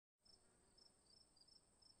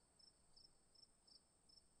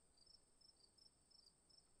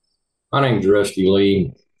My name's Rusty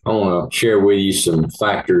Lee. I want to share with you some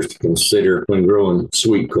factors to consider when growing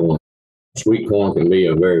sweet corn. Sweet corn can be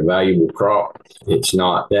a very valuable crop. It's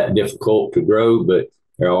not that difficult to grow, but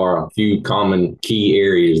there are a few common key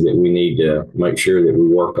areas that we need to make sure that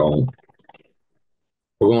we work on.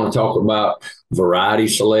 We're going to talk about variety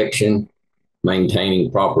selection,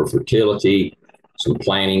 maintaining proper fertility, some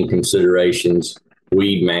planting considerations,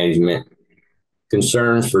 weed management,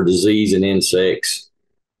 concerns for disease and insects.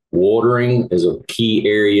 Watering is a key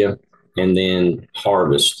area, and then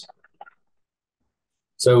harvest.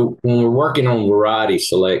 So when we're working on variety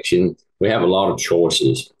selection, we have a lot of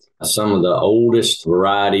choices. Some of the oldest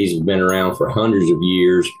varieties have been around for hundreds of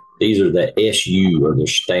years. These are the SU, or the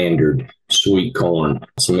standard sweet corn.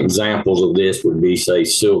 Some examples of this would be, say,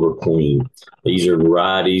 Silver Queen. These are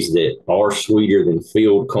varieties that are sweeter than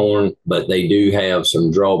field corn, but they do have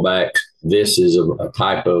some drawbacks. This is a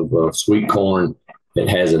type of sweet corn that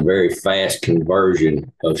has a very fast conversion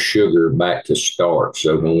of sugar back to starch.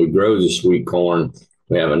 So when we grow the sweet corn,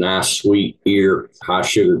 we have a nice sweet ear, high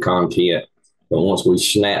sugar content. But once we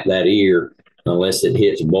snap that ear, unless it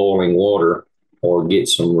hits boiling water or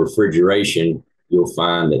gets some refrigeration, you'll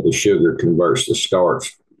find that the sugar converts to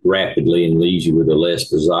starch rapidly and leaves you with a less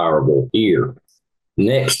desirable ear.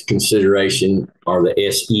 Next consideration are the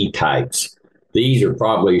SE types. These are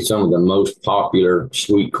probably some of the most popular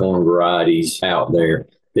sweet corn varieties out there.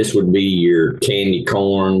 This would be your candy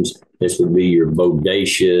corns. This would be your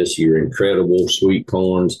bodacious, your incredible sweet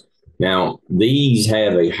corns. Now, these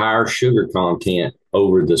have a higher sugar content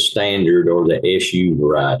over the standard or the SU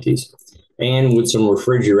varieties. And with some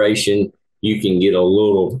refrigeration, you can get a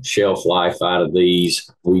little shelf life out of these.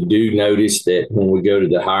 We do notice that when we go to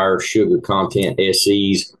the higher sugar content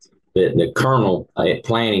SEs, that the kernel at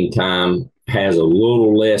planting time has a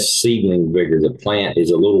little less seedling vigor. The plant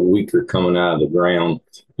is a little weaker coming out of the ground.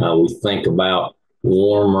 We think about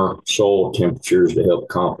warmer soil temperatures to help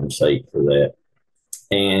compensate for that.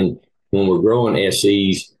 And when we're growing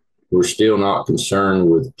SEs, we're still not concerned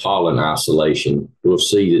with pollen isolation. We'll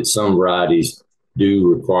see that some varieties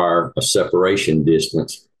do require a separation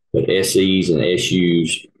distance, but SEs and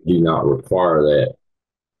SUs do not require that.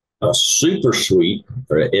 A super sweet,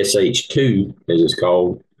 or SH2 as it's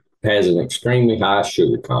called, has an extremely high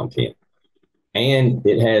sugar content. And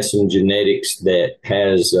it has some genetics that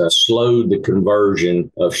has slowed the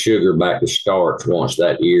conversion of sugar back to starch once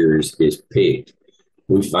that ear is picked.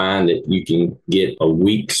 We find that you can get a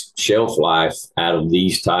week's shelf life out of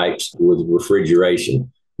these types with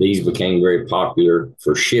refrigeration. These became very popular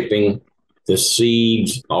for shipping. The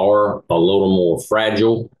seeds are a little more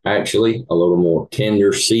fragile, actually, a little more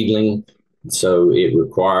tender seedling. So it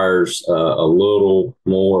requires a little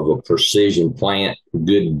more of a precision plant,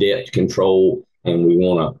 good depth control, and we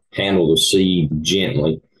want to handle the seed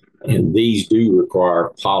gently. And these do require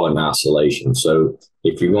pollen isolation. So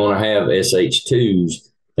if you're going to have SH2s,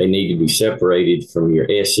 they need to be separated from your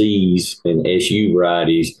SEs and SU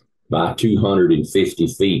varieties by 250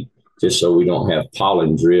 feet, just so we don't have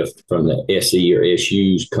pollen drift from the SE or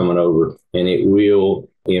SUs coming over, and it will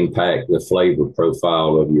impact the flavor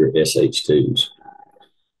profile of your SH2s.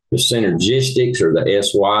 The synergistics, or the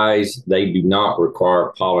SYs, they do not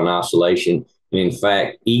require pollen isolation. In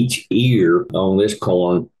fact, each ear on this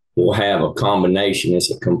corn will have a combination.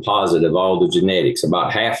 It's a composite of all the genetics.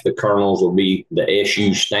 About half the kernels will be the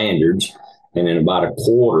SU standards, and then about a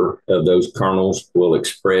quarter of those kernels will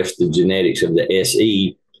express the genetics of the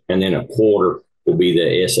SE, and then a quarter will be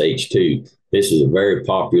the SH2. This is a very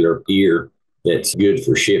popular ear that's good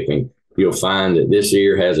for shipping. You'll find that this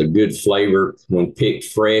ear has a good flavor when picked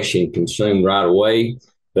fresh and consumed right away,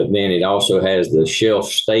 but then it also has the shelf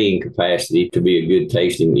staying capacity to be a good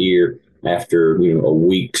tasting ear after a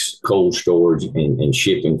week's cold storage and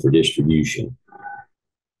shipping for distribution.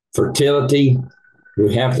 Fertility,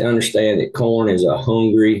 we have to understand that corn is a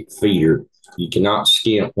hungry feeder. You cannot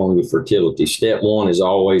skimp on your fertility. Step one is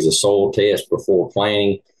always a soil test before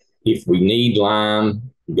planting. If we need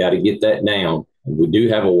lime, we got to get that down. We do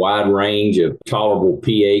have a wide range of tolerable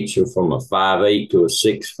pH from a 5.8 to a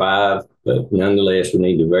 6.5, but nonetheless, we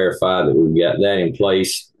need to verify that we've got that in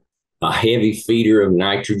place. A heavy feeder of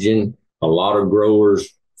nitrogen. A lot of growers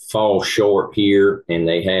fall short here, and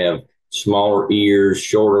they have smaller ears,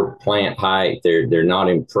 shorter plant height. They're not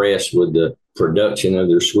impressed with the production of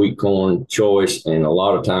their sweet corn choice, and a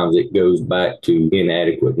lot of times it goes back to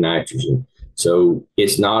inadequate nitrogen. So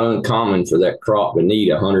it's not uncommon for that crop to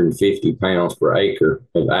need 150 pounds per acre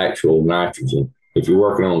of actual nitrogen. If you're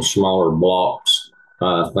working on smaller blocks,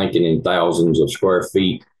 thinking in thousands of square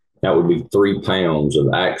feet, that would be 3 pounds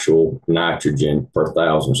of actual nitrogen per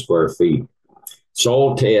 1,000 square feet.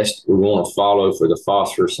 Soil test we want to follow for the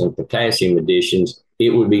phosphorus and potassium additions. It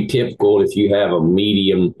would be typical if you have a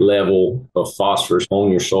medium level of phosphorus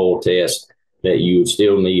on your soil test that you would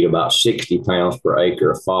still need about 60 pounds per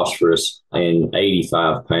acre of phosphorus and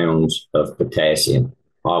 85 pounds of potassium.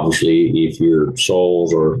 Obviously, if your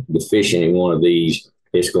soils are deficient in one of these,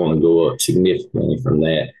 it's going to go up significantly from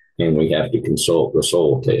that, and we have to consult the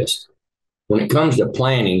soil test. When it comes to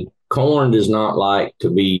planting, corn does not like to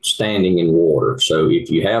be standing in water. So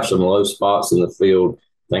if you have some low spots in the field,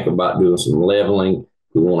 think about doing some leveling.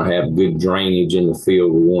 We want to have good drainage in the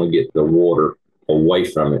field. We want to get the water away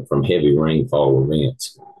from it from heavy rainfall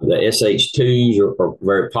events. The SH2s are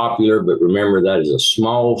very popular, but remember that is a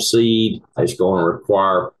small seed. It's going to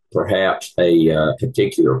require perhaps a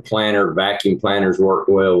particular planter. Vacuum planters work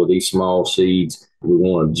well with these small seeds. We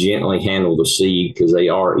want to gently handle the seed because they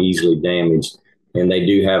are easily damaged, and they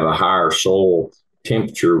do have a higher soil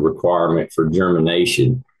temperature requirement for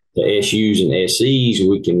germination. The SUs and SEs,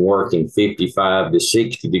 we can work in 55 to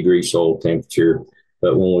 60 degree soil temperature,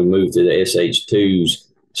 but when we move to the SH2s,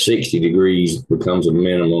 60 degrees becomes a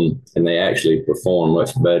minimum, and they actually perform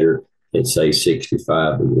much better at, say,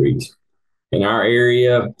 65 degrees. In our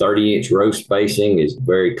area, 30-inch row spacing is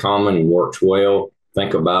very common and works well.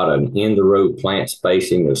 Think about an in-the-row plant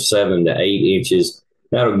spacing of 7 to 8 inches.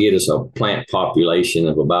 That'll get us a plant population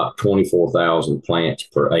of about 24,000 plants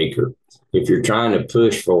per acre. If you're trying to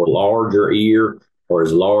push for a larger ear or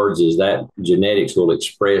as large as that genetics will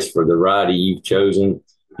express for the variety you've chosen,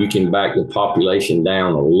 you can back the population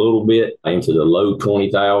down a little bit into the low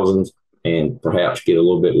 20,000s and perhaps get a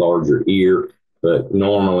little bit larger ear. But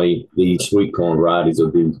normally these sweet corn varieties will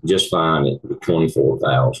do just fine at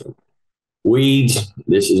 24,000. Weeds,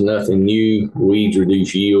 this is nothing new. Weeds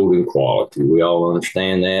reduce yield and quality. We all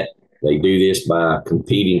understand that. They do this by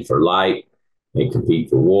competing for light. They compete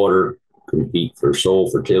for water, compete for soil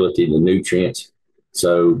fertility, the nutrients.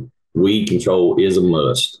 So weed control is a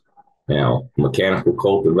must. Now, mechanical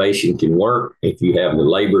cultivation can work if you have the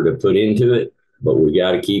labor to put into it, but we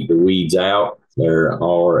got to keep the weeds out. There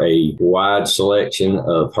are a wide selection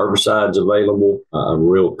of herbicides available. A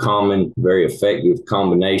real common, very effective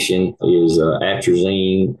combination is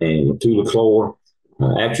atrazine and metolachlor.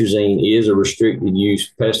 Atrazine is a restricted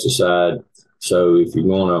use pesticide, so if you're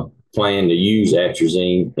going to plan to use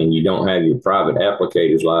atrazine and you don't have your private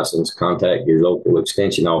applicator's license, contact your local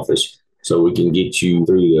extension office so we can get you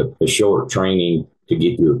through the short training to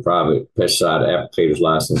get your private pesticide applicator's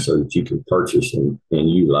license so that you can purchase and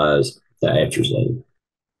utilize the atrazine.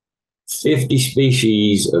 50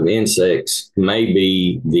 species of insects may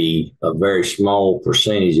be a very small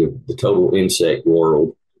percentage of the total insect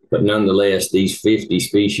world, but nonetheless, these 50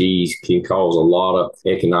 species can cause a lot of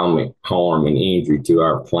economic harm and injury to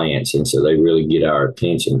our plants, and so they really get our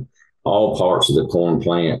attention. All parts of the corn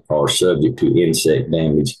plant are subject to insect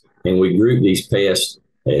damage, and we group these pests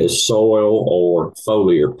as soil or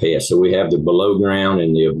foliar pests. So we have the below ground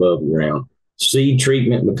and the above ground. Seed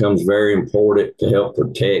treatment becomes very important to help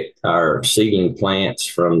protect our seedling plants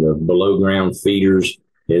from the below ground feeders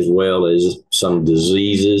as well as some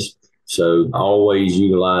diseases. So always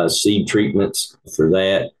utilize seed treatments for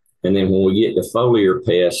that. And then when we get to foliar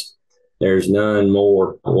pests, there's none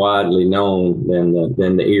more widely known than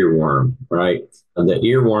the earworm, right? The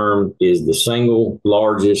earworm is the single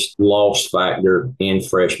largest loss factor in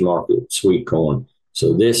fresh market sweet corn.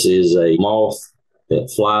 So this is a moth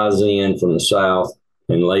that flies in from the south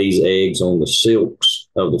and lays eggs on the silks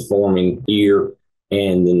of the forming ear.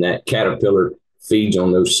 And then that caterpillar feeds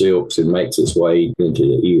on those silks and makes its way into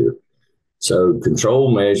the ear. So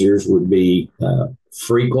control measures would be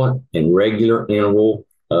frequent and regular interval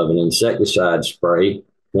of an insecticide spray.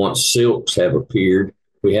 Once silks have appeared,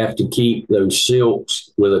 we have to keep those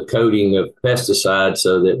silks with a coating of pesticide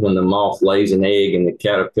so that when the moth lays an egg and the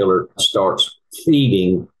caterpillar starts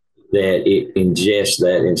feeding, that it ingests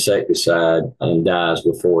that insecticide and dies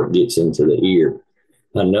before it gets into the ear.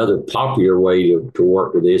 Another popular way to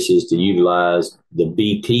work with this is to utilize the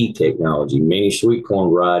BT technology. Many sweet corn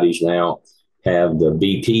varieties now have the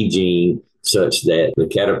BT gene such that the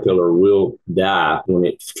caterpillar will die when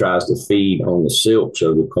it tries to feed on the silks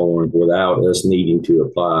of the corn without us needing to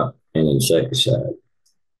apply an insecticide.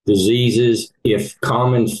 Diseases, if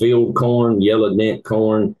common field corn, yellow dent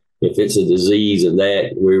corn, if it's a disease of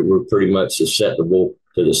that, we're pretty much susceptible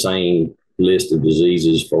to the same list of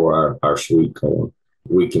diseases for our sweet corn.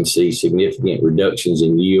 We can see significant reductions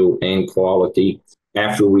in yield and quality.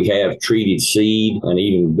 After we have treated seed, an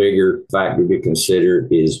even bigger factor to consider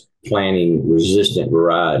is planting resistant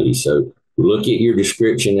varieties. So look at your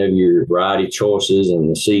description of your variety choices and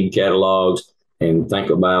the seed catalogs and think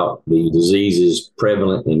about the diseases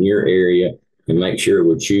prevalent in your area and make sure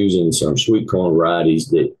we're choosing some sweet corn varieties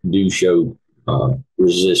that do show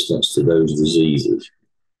resistance to those diseases.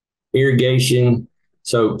 Irrigation.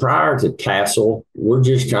 So prior to tassel, we're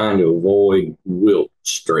just trying to avoid wilt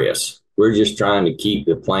stress. We're just trying to keep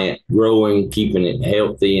the plant growing, keeping it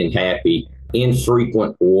healthy and happy.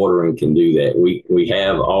 Infrequent watering can do that. We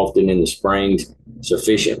have often in the springs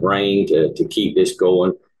sufficient rain to keep this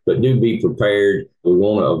going, but do be prepared. We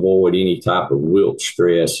want to avoid any type of wilt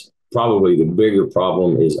stress. Probably the bigger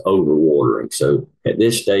problem is overwatering. So at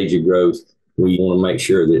this stage of growth, we want to make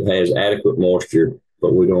sure that it has adequate moisture,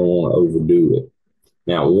 but we don't want to overdo it.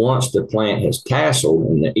 Now, once the plant has tasseled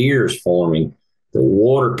and the ear is forming, the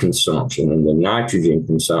water consumption and the nitrogen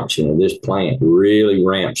consumption of this plant really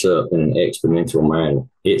ramps up in an exponential manner.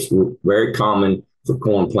 It's very common for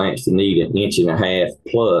corn plants to need 1.5 inches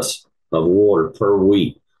plus of water per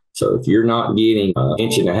week. So if you're not getting 1.5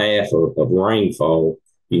 inches of rainfall,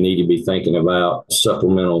 you need to be thinking about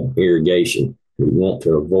supplemental irrigation. We want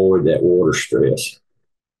to avoid that water stress.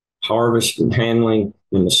 Harvest and handling.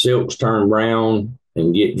 When the silks turn brown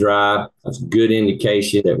and get dry, that's a good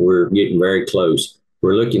indication that we're getting very close.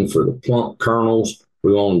 We're looking for the plump kernels.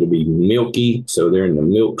 We want them to be milky, so they're in the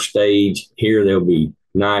milk stage. Here they'll be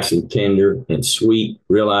nice and tender and sweet.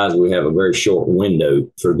 Realize we have a very short window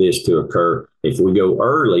for this to occur. If we go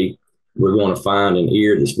early, we're going to find an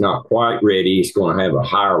ear that's not quite ready. It's going to have a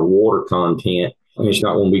higher water content, and it's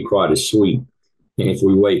not going to be quite as sweet. And if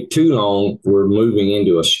we wait too long, we're moving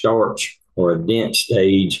into a starch or a dent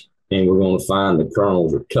stage, and we're going to find the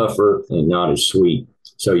kernels are tougher and not as sweet.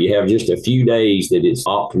 So you have just a few days that it's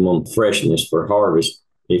optimum freshness for harvest.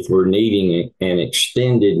 If we're needing an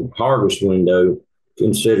extended harvest window,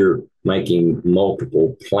 consider making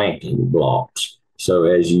multiple planting blocks. So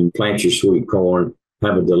as you plant your sweet corn,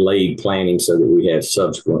 have a delayed planting so that we have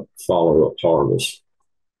subsequent follow-up harvest.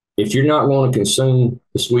 If you're not going to consume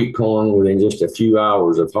the sweet corn within just a few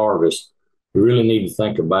hours of harvest, we really need to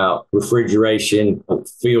think about refrigeration of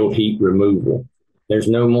field heat removal. There's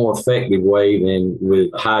no more effective way than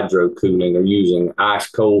with hydro cooling or using ice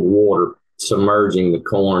cold water, submerging the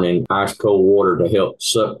corn in ice cold water to help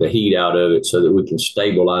suck the heat out of it so that we can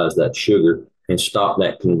stabilize that sugar and stop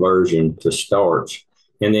that conversion to starch.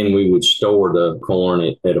 And then we would store the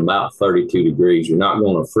corn at about 32 degrees. We're not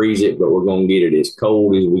going to freeze it, but we're going to get it as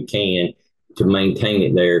cold as we can to maintain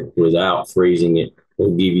it there without freezing it.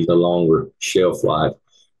 Will give you the longer shelf life.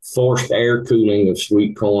 Forced air cooling of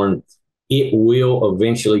sweet corn, it will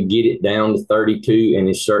eventually get it down to 32, and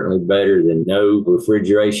it's certainly better than no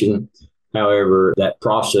refrigeration. However, that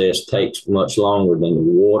process takes much longer than the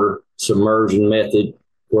water submersion method,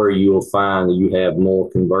 where you'll find that you have more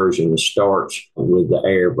conversion to starch with the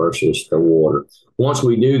air versus the water. Once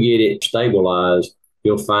we do get it stabilized,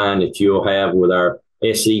 you'll find that you'll have with our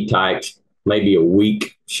SE types maybe a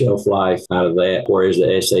week shelf life out of that, whereas the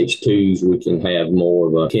SH2s, we can have more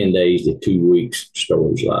of a 10 days to 2 weeks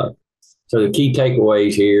storage life. So the key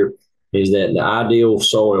takeaways here is that the ideal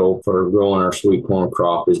soil for growing our sweet corn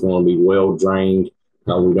crop is going to be well drained.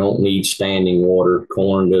 We don't need standing water.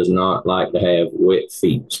 Corn does not like to have wet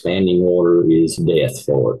feet. Standing water is death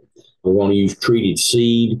for it. We're going to use treated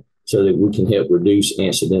seed so that we can help reduce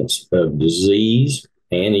incidence of disease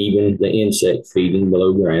and even the insect feeding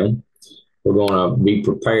below ground. We're going to be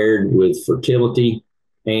prepared with fertility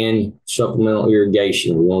and supplemental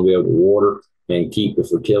irrigation. We want to be able to water and keep the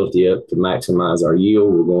fertility up to maximize our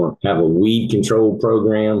yield. We're going to have a weed control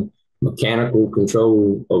program. Mechanical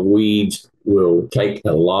control of weeds will take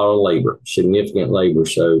a lot of labor, significant labor.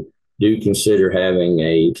 So do consider having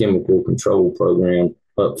a chemical control program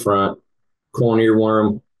up front. Corn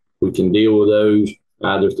earworm, we can deal with those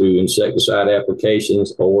either through insecticide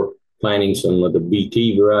applications or planting some of the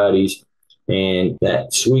BT varieties. And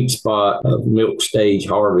that sweet spot of milk stage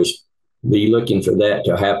harvest, be looking for that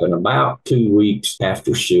to happen about 2 weeks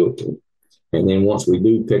after silting. And then once we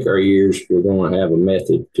do pick our ears, we're going to have a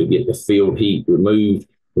method to get the field heat removed.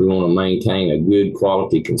 We want to maintain a good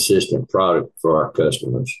quality, consistent product for our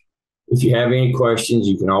customers. If you have any questions,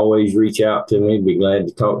 you can always reach out to me. Be glad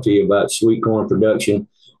to talk to you about sweet corn production,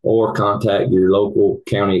 or contact your local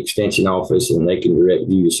county extension office and they can direct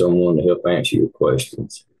you to someone to help answer your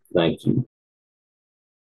questions. Thank you.